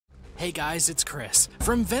Hey guys, it's Chris.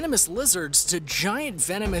 From venomous lizards to giant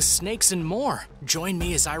venomous snakes and more, join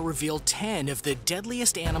me as I reveal 10 of the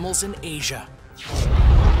deadliest animals in Asia.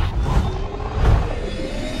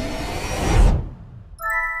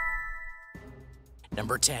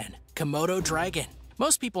 Number 10. Komodo Dragon.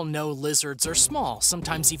 Most people know lizards are small,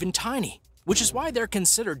 sometimes even tiny, which is why they're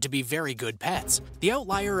considered to be very good pets. The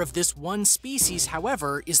outlier of this one species,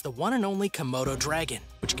 however, is the one and only Komodo dragon,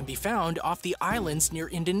 which can be found off the islands near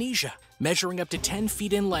Indonesia. Measuring up to 10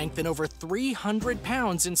 feet in length and over 300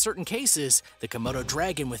 pounds in certain cases, the Komodo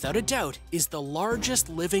dragon, without a doubt, is the largest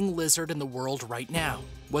living lizard in the world right now.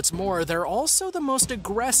 What's more, they're also the most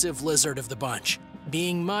aggressive lizard of the bunch,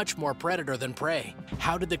 being much more predator than prey.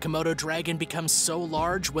 How did the Komodo dragon become so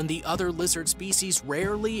large when the other lizard species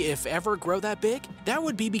rarely, if ever, grow that big? That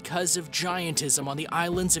would be because of giantism on the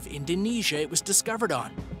islands of Indonesia it was discovered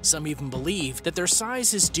on. Some even believe that their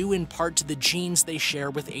size is due in part to the genes they share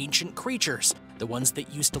with ancient creatures, the ones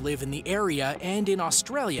that used to live in the area and in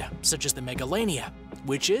Australia, such as the megalania,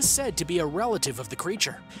 which is said to be a relative of the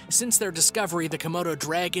creature. Since their discovery, the Komodo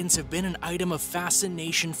dragons have been an item of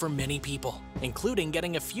fascination for many people, including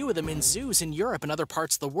getting a few of them in zoos in Europe and other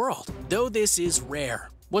parts of the world, though this is rare.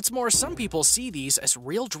 What's more, some people see these as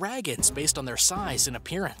real dragons based on their size and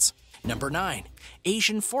appearance. Number 9.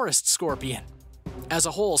 Asian forest scorpion. As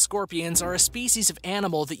a whole, scorpions are a species of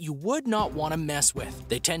animal that you would not want to mess with.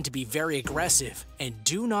 They tend to be very aggressive and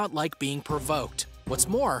do not like being provoked. What's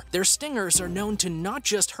more, their stingers are known to not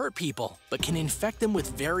just hurt people, but can infect them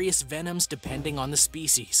with various venoms depending on the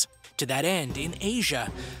species. To that end, in Asia,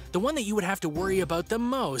 the one that you would have to worry about the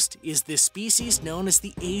most is the species known as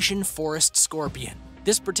the Asian forest scorpion.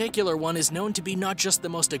 This particular one is known to be not just the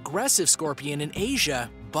most aggressive scorpion in Asia,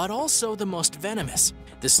 but also the most venomous.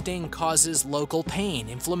 The sting causes local pain,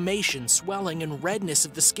 inflammation, swelling, and redness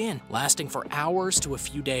of the skin, lasting for hours to a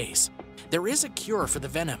few days. There is a cure for the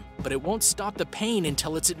venom, but it won't stop the pain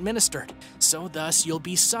until it's administered, so thus you'll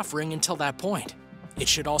be suffering until that point. It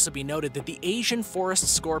should also be noted that the Asian forest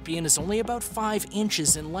scorpion is only about 5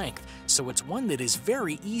 inches in length, so it's one that is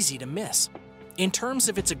very easy to miss. In terms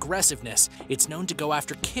of its aggressiveness, it's known to go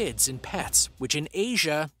after kids and pets, which in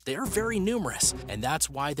Asia, they're very numerous, and that's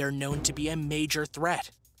why they're known to be a major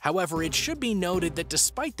threat. However, it should be noted that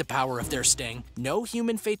despite the power of their sting, no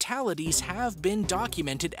human fatalities have been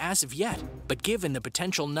documented as of yet, but given the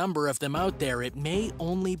potential number of them out there, it may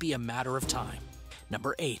only be a matter of time.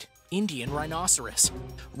 Number 8. Indian rhinoceros.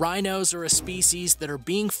 Rhinos are a species that are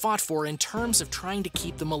being fought for in terms of trying to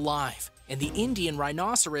keep them alive, and the Indian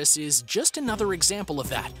rhinoceros is just another example of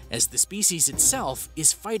that, as the species itself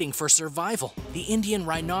is fighting for survival. The Indian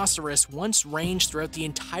rhinoceros once ranged throughout the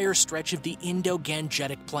entire stretch of the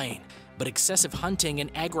Indo-Gangetic Plain, but excessive hunting and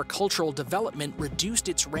agricultural development reduced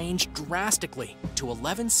its range drastically to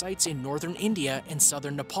 11 sites in northern India and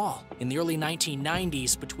southern Nepal. In the early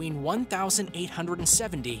 1990s, between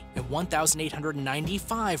 1,870 and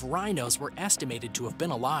 1,895 rhinos were estimated to have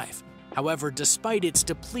been alive. However, despite its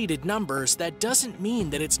depleted numbers, that doesn't mean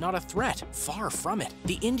that it's not a threat. Far from it.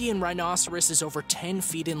 The Indian rhinoceros is over 10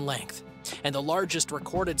 feet in length, and the largest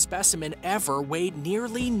recorded specimen ever weighed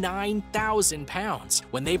nearly 9,000 pounds.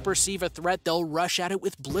 When they perceive a threat, they'll rush at it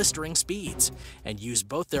with blistering speeds and use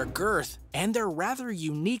both their girth and their rather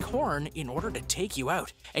unique horn in order to take you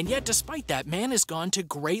out. And yet, despite that, man has gone to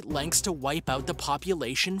great lengths to wipe out the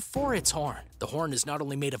population for its horn. The horn is not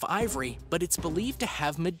only made of ivory, but it's believed to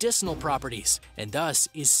have medicinal properties, and thus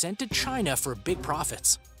is sent to China for big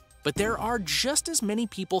profits. But there are just as many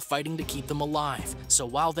people fighting to keep them alive, so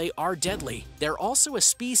while they are deadly, they're also a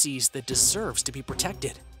species that deserves to be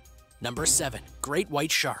protected. Number 7. Great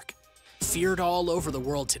white shark. Feared all over the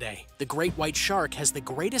world today, the great white shark has the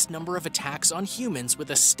greatest number of attacks on humans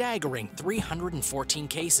with a staggering 314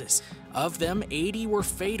 cases. Of them, 80 were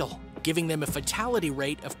fatal, giving them a fatality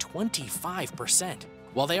rate of 25%.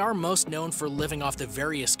 While they are most known for living off the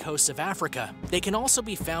various coasts of Africa, they can also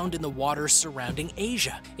be found in the waters surrounding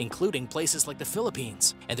Asia, including places like the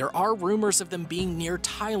Philippines, and there are rumors of them being near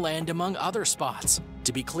Thailand among other spots.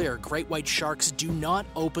 To be clear, great white sharks do not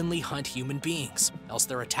openly hunt human beings, else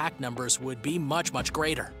their attack numbers would be much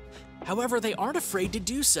greater. However, they aren't afraid to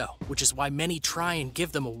do so, which is why many try and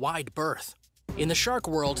give them a wide berth. In the shark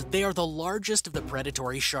world, they are the largest of the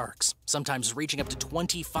predatory sharks, sometimes reaching up to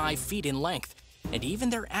 25 feet in length, and even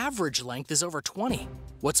their average length is over 20.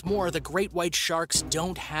 What's more, the great white sharks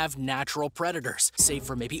don't have natural predators, save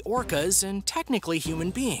for maybe orcas and technically human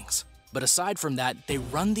beings. But aside from that, they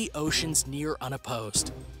run the oceans near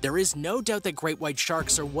unopposed. There is no doubt that great white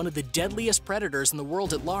sharks are one of the deadliest predators in the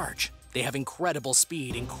world at large. They have incredible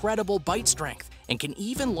speed, incredible bite strength, and can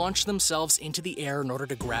even launch themselves into the air in order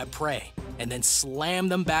to grab prey, and then slam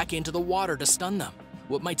them back into the water to stun them.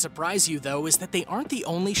 What might surprise you, though, is that they aren't the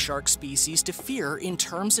only shark species to fear in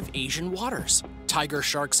terms of Asian waters. Tiger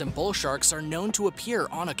sharks and bull sharks are known to appear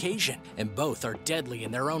on occasion, and both are deadly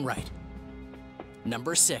in their own right.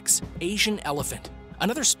 Number 6. Asian elephant.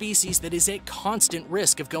 Another species that is at constant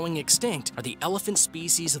risk of going extinct are the elephant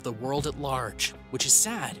species of the world at large, which is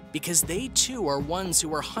sad because they too are ones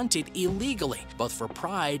who are hunted illegally, both for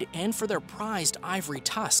pride and for their prized ivory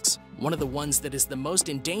tusks. One of the ones that is the most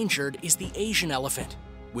endangered is the Asian elephant,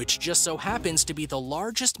 which just so happens to be the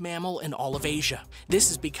largest mammal in all of Asia. This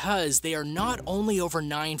is because they are not only over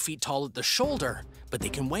 9 feet tall at the shoulder, but they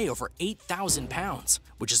can weigh over 8,000 pounds,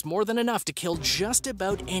 which is more than enough to kill just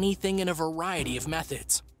about anything in a variety of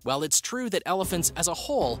methods. While it's true that elephants as a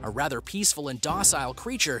whole are rather peaceful and docile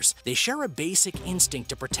creatures, they share a basic instinct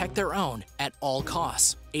to protect their own at all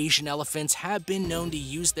costs. Asian elephants have been known to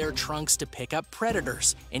use their trunks to pick up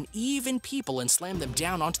predators and even people and slam them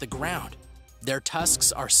down onto the ground. Their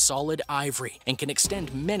tusks are solid ivory and can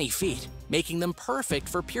extend many feet, making them perfect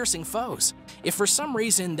for piercing foes. If for some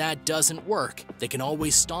reason that doesn't work, they can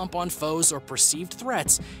always stomp on foes or perceived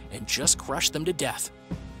threats and just crush them to death.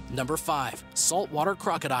 Number 5. Saltwater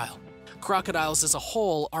crocodile. Crocodiles as a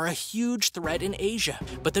whole are a huge threat in Asia,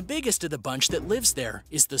 but the biggest of the bunch that lives there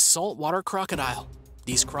is the saltwater crocodile.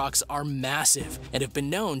 These crocs are massive and have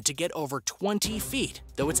been known to get over 20 feet,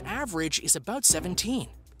 though its average is about 17.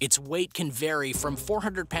 Its weight can vary from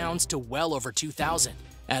 400 pounds to well over 2,000.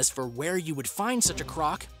 As for where you would find such a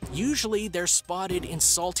croc, usually they're spotted in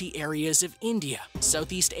salty areas of India,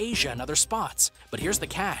 Southeast Asia, and other spots. But here's the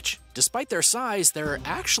catch. Despite their size, they're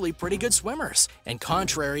actually pretty good swimmers. And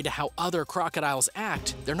contrary to how other crocodiles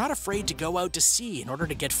act, they're not afraid to go out to sea in order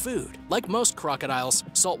to get food. Like most crocodiles,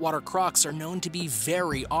 saltwater crocs are known to be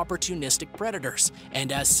very opportunistic predators,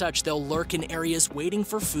 and as such, they'll lurk in areas waiting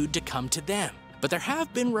for food to come to them. But there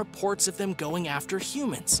have been reports of them going after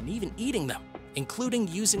humans and even eating them, including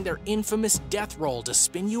using their infamous death roll to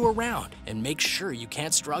spin you around and make sure you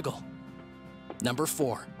can't struggle. Number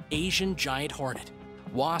 4. Asian giant hornet.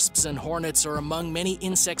 Wasps and hornets are among many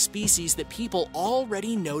insect species that people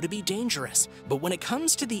already know to be dangerous. But when it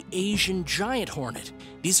comes to the Asian giant hornet,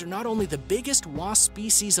 these are not only the biggest wasp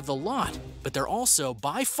species of the lot, but they're also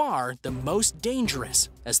by far the most dangerous,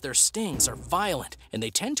 as their stings are violent and they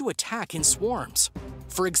tend to attack in swarms.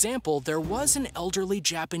 For example, there was an elderly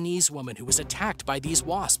Japanese woman who was attacked by these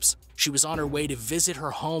wasps. She was on her way to visit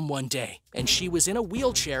her home one day, and she was in a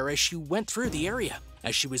wheelchair as she went through the area.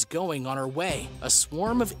 As she was going on her way, a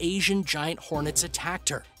swarm of Asian giant hornets attacked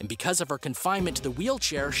her, and because of her confinement to the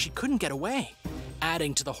wheelchair, she couldn't get away.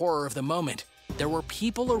 Adding to the horror of the moment, there were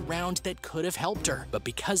people around that could have helped her, but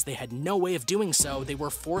because they had no way of doing so, they were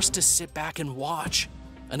forced to sit back and watch.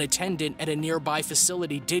 An attendant at a nearby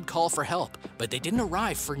facility did call for help, but they didn't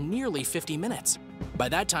arrive for nearly 50 minutes. By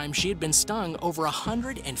that time, she had been stung over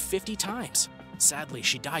 150 times. Sadly,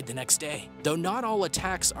 she died the next day. Though not all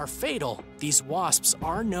attacks are fatal, these wasps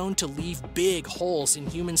are known to leave big holes in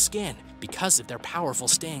human skin because of their powerful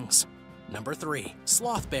stings. Number 3.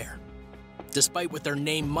 Sloth bear. Despite what their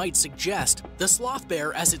name might suggest, the sloth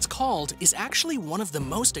bear, as it's called, is actually one of the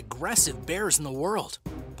most aggressive bears in the world.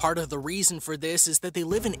 Part of the reason for this is that they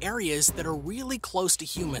live in areas that are really close to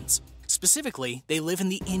humans. Specifically, they live in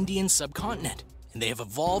the Indian subcontinent, and they have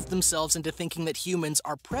evolved themselves into thinking that humans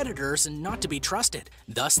are predators and not to be trusted.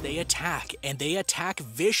 Thus, they attack, and they attack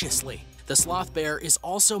viciously. The sloth bear is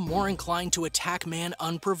also more inclined to attack man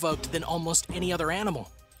unprovoked than almost any other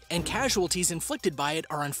animal, and casualties inflicted by it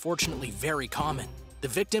are unfortunately very common, the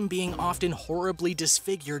victim being often horribly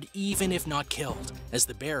disfigured even if not killed, as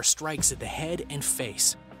the bear strikes at the head and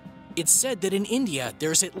face. It's said that in India,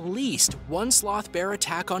 there's at least one sloth bear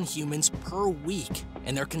attack on humans per week,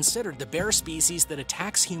 and they're considered the bear species that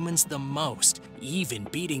attacks humans the most, even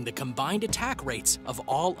beating the combined attack rates of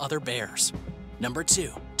all other bears. Number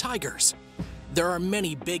 2. Tigers. There are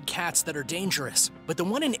many big cats that are dangerous, but the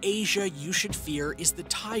one in Asia you should fear is the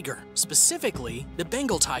tiger, specifically the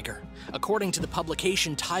Bengal tiger. According to the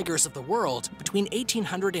publication Tigers of the World, between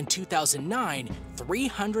 1800 and 2009,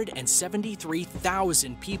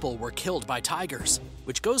 373,000 people were killed by tigers,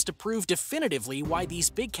 which goes to prove definitively why these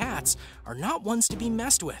big cats are not ones to be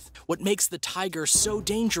messed with. What makes the tiger so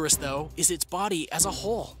dangerous, though, is its body as a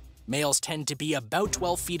whole. Males tend to be about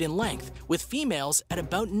 12 feet in length, with females at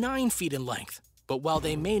about 9 feet in length. But while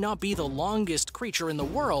they may not be the longest creature in the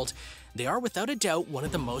world, they are without a doubt one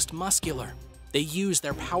of the most muscular. They use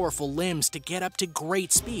their powerful limbs to get up to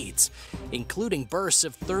great speeds, including bursts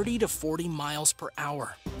of 30 to 40 miles per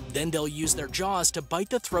hour. Then they'll use their jaws to bite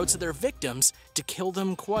the throats of their victims to kill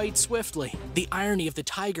them quite swiftly. The irony of the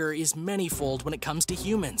tiger is manyfold when it comes to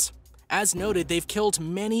humans. As noted, they've killed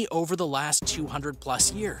many over the last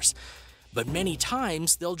 200+ years. But many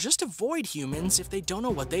times, they'll just avoid humans if they don't know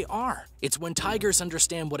what they are. It's when tigers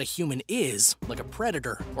understand what a human is, like a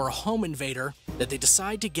predator or a home invader, that they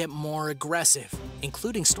decide to get more aggressive,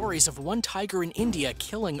 including stories of one tiger in India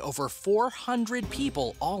killing over 400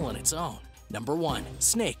 people all on its own. Number 1.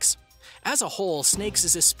 Snakes. As a whole, snakes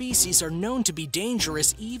as a species are known to be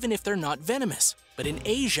dangerous even if they're not venomous. But in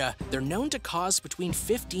Asia, they're known to cause between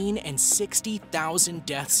 15 and 60,000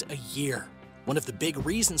 deaths a year. One of the big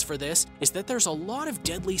reasons for this is that there's a lot of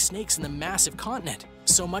deadly snakes in the massive continent,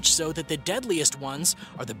 so much so that the deadliest ones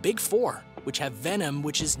are the big four, which have venom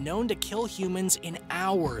which is known to kill humans in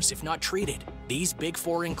hours if not treated. These big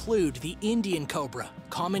four include the Indian cobra,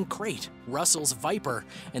 common krait, Russell's viper,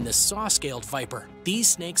 and the saw-scaled viper. These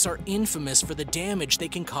snakes are infamous for the damage they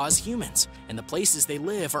can cause humans, and the places they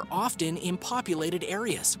live are often in populated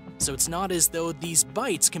areas, so it's not as though these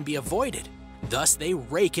bites can be avoided. Thus, they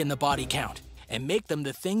rake in the body count and make them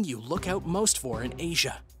the thing you look out most for in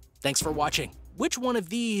Asia. Thanks for watching. Which one of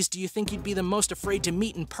these do you think you'd be the most afraid to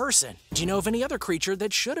meet in person? Do you know of any other creature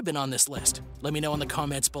that should have been on this list? Let me know in the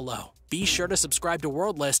comments below. Be sure to subscribe to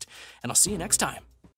World List, and I'll see you next time.